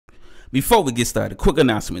Before we get started, quick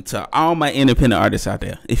announcement to all my independent artists out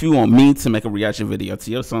there. If you want me to make a reaction video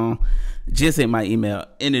to your song, just hit my email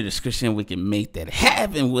in the description. We can make that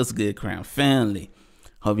happen. What's good, Crown family?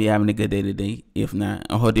 Hope you're having a good day today. If not,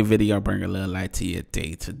 I hope the video bring a little light to your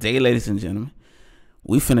day. Today, ladies and gentlemen,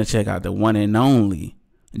 we finna check out the one and only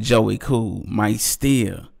Joey Cool, Mike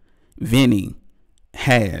Steele, Vinnie,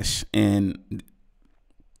 Hash, and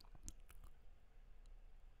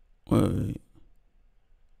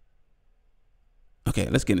okay,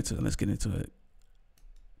 let's get into it.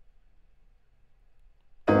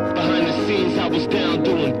 Behind the scenes, I was down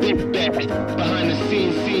doing big back. Behind the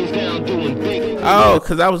scenes down doing big. Oh,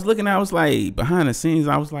 because I was looking, I was like, behind the scenes,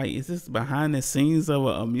 I was like, is this behind the scenes of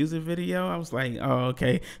a music video? I was like, oh,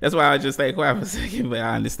 okay. That's why I just stayed quiet for a second, but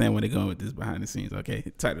I understand where they're going with this behind the scenes. Okay,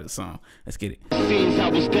 title of the song. Let's get it. Scenes, I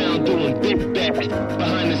was down doing big back.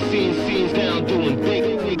 Behind the scenes down doing big.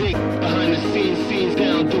 Behind the scenes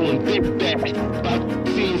down doing big back. Behind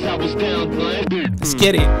the scenes, I was down doing big. Let's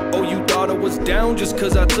get it. Oh, you thought I was down just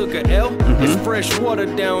cause I took a L? It's fresh water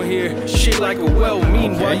down here, shit like a well.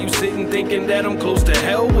 Meanwhile, you sitting thinking that I'm close to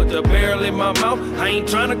hell with a barrel in my mouth. I ain't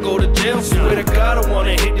trying to go to jail. Swear to God, I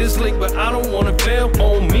wanna hit this lick, but I don't wanna fail.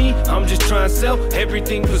 On me, I'm just trying to sell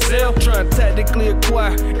everything for sale. Trying to tactically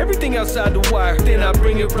acquire everything outside the wire. Then I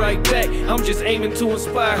bring it right back. I'm just aiming to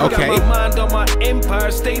inspire. Okay. Got my mind on my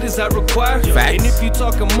empire, status I require. Facts. And if you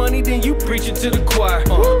talking money, then you preaching to the choir.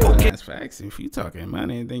 Okay. That's facts. If you talking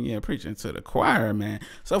money, then you're preaching to the choir, man.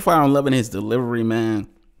 So far, I'm loving his delivery, man.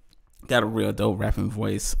 Got a real dope rapping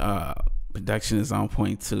voice. Production is on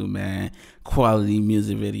point too, man. Quality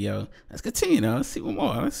music video. Let's continue though. Let's see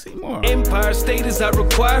more. Let's see more. Empire status I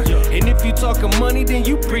require. And if you talking money, then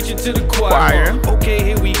you preaching to the choir. Okay,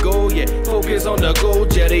 here we go. Yeah, focus on the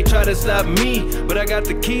gold. Yeah, they try to stop me, but I got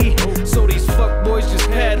the key. So these fuck boys just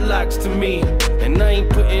padlocks to me. And I ain't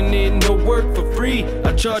putting in no work for free.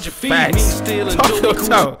 I charge a fee. Facts. Me stealing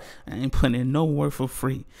I ain't putting in no work for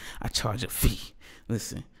free. I charge a fee.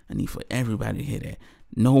 Listen, I need for everybody to hear that.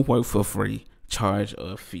 No work for free, charge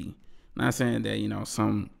a fee. Not saying that, you know,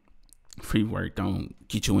 some free work don't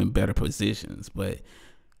get you in better positions, but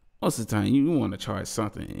most of the time you want to charge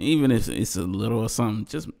something. Even if it's a little or something,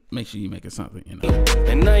 just make sure you make it something, you know.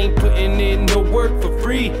 And I ain't putting in no work for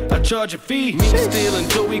free. I charge a fee. Me stealing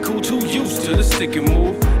Joey Cool, too used to the stick and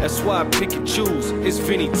move. That's why I pick and choose. It's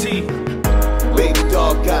Vinnie T. Big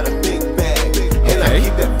dog got a big bag, and I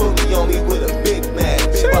keep that fully on me with a big mag.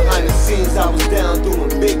 Behind the scenes, I was down doing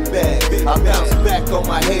big bag. I bounced back on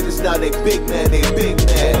my haters, now they big man, they big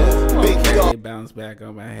man. Big dog. They bounce back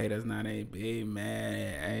on my haters, now they big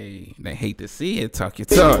man. Hey, they hate to see it. Talk your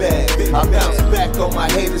talk. I bounced back on my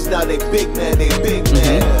haters, now they big man, they big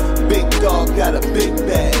man. Big dog got a big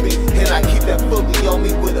bag, and I keep that fully on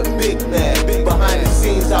me with a big mag. Behind the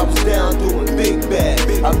scenes, I was down doing big bag.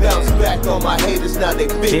 I bounced back on my haters, now they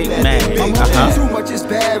big man, they big man. Too much is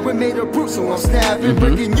bad, we made a brute, so I'm snapping,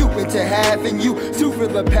 breaking you into half, and you too feel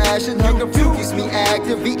the passion. Hunger fuel keeps me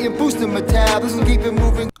active, eating, boosting metabolism, keep it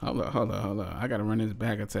moving. Hold up. I gotta run this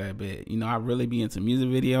back a tad bit. You know, I really be into music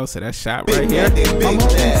videos, so that shot right here. I'm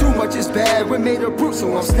hoping too much is bad, we made a brute,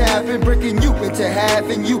 so I'm snapping, breaking you into half,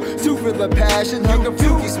 and you too feel the passion. Hunger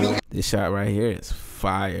fuel keeps me This shot right here is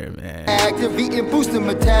fire, man. active, eating, boosting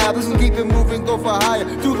metabolism, keep it moving, go for higher,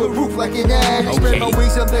 through the roof like an addict. Spread my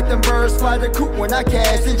wings and let them birds fly the coop when I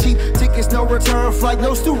cast and cheap tickets, no return flight,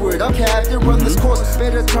 no steward, I'm captain. Run this course,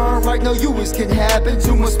 better turn right, no US can happen.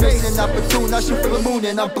 Too much space and opportune, I shoot for the moon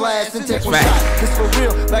and I'm blasting. Take one shot, it's for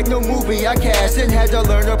real, like no movie I cast and had to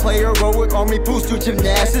learn to play a role with army boost to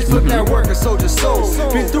gymnastics. Flip that work, a soldier soul,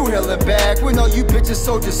 been through hell and back, when all you bitches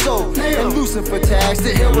soldier soul, and losing for tax,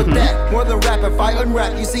 to hell with that, more than rapid fight,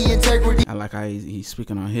 unwrap, you see integrity. I like how he's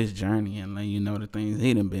speaking on his journey and letting you know the things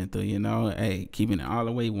he done been through, you know. Hey, keeping it all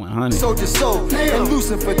the way 100. Soldier soul, and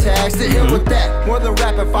losing for tax, to hell with that, more than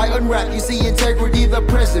rapid fight, unwrap, you see integrity, the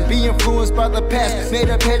present, be influenced by the past, made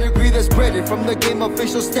a pedigree that's bred from the game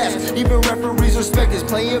official stats, even referees respect us,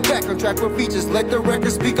 playing back on track with features, let the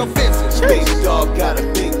record speak offensive. Big dog got a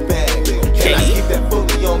big bag, and I keep that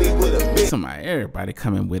fully on me with a big Somebody, everybody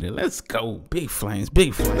coming with it. Let's go. Big flames,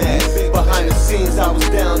 big flames. bag. Behind the scenes, I was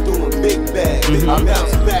down doing big bag. I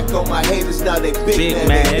bounced back on my haters, now they big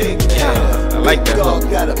man, they big man. I like that. Big dog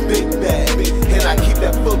got a big bag, and I keep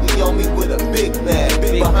that fully on me with a big mag.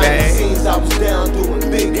 Behind the scenes, I was down doing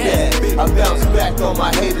big bag. I bounced back on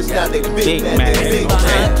my haters, now they big man, they big man.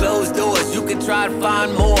 Behind closed doors, you can try to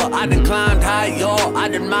find more. I done climbed high, y'all. I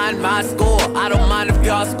done mind my score. I don't mind if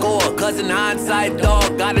y'all score, cause in hindsight,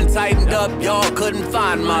 dog, I done tightened up, y'all couldn't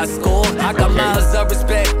find my score. I got miles of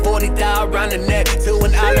respect, 40,000 around the neck, to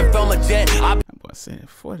an island from a jet. said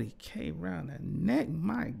 40K round the neck.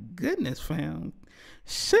 My goodness, fam.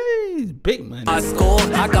 Sheesh, big money. I score,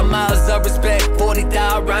 I got miles of respect,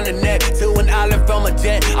 40,000 around the neck, to an island from a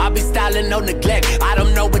jet. I be styling, no neglect. I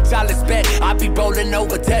don't know what y'all expect. I be rolling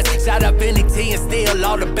over tests. Shout out VINNIE T and still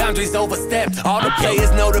all the boundaries overstepped. All the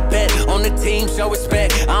players know the bet. On the team, show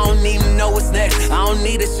respect. I don't even know what's next. I don't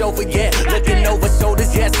need a chauffeur yet. Looking over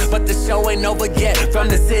shoulders, yes, but the show ain't over yet. From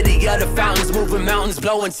the city of the fountains, moving mountains,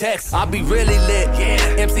 blowing checks. I be really lit, yeah.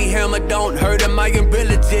 MC Hammer don't hurt him, I am real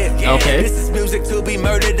legit. Yeah. Okay. This is music to be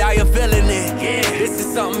murdered, I am feeling it. Yeah. This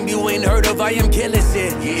is something you ain't heard of, I am killing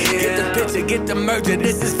shit. Yeah. Get the picture, get the merger,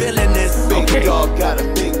 this is feeling this. Big dog got a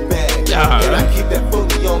big bag, and I keep that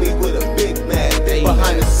fully on me with a big mag.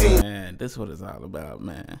 Behind the scenes, man, this is what it's all about,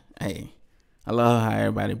 man. Hey, I love how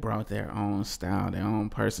everybody brought their own style, their own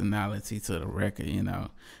personality to the record, you know.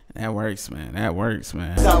 And that works, man. That works,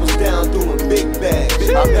 man. I was down doing big bags.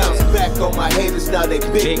 I bounced back on my haters, now they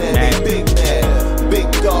big mad, they big mad.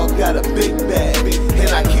 Big dog got a big bag, and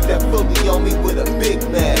I keep that fully on me with a big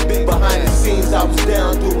mag. Behind the scenes, I was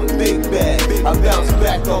down doing big bag. I bounced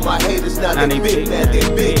back on my haters, now they big mad,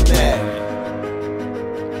 they big mad.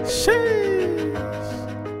 Sheesh.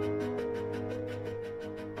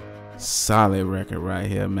 Solid record right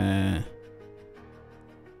here, man.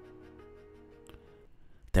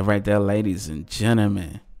 That right there, ladies and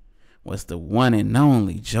gentlemen, was the one and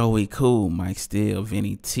only Joey Cool, Mike Steele,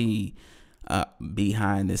 VINNIE T,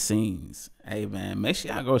 behind the scenes. Hey, man, make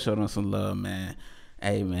sure y'all go show them some love, man.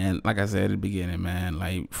 Hey, man, like I said at the beginning, man,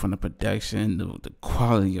 like from the production, the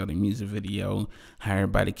quality of the music video, how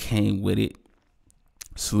everybody came with it.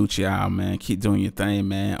 Salute y'all, man. Keep doing your thing,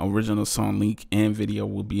 man. Original song link and video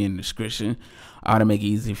will be in the description. All to make it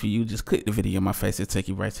easy for you, just click the video in my face. It'll take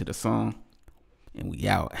you right to the song. And we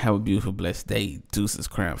out. Have a beautiful, blessed day. Deuces,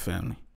 Crown family.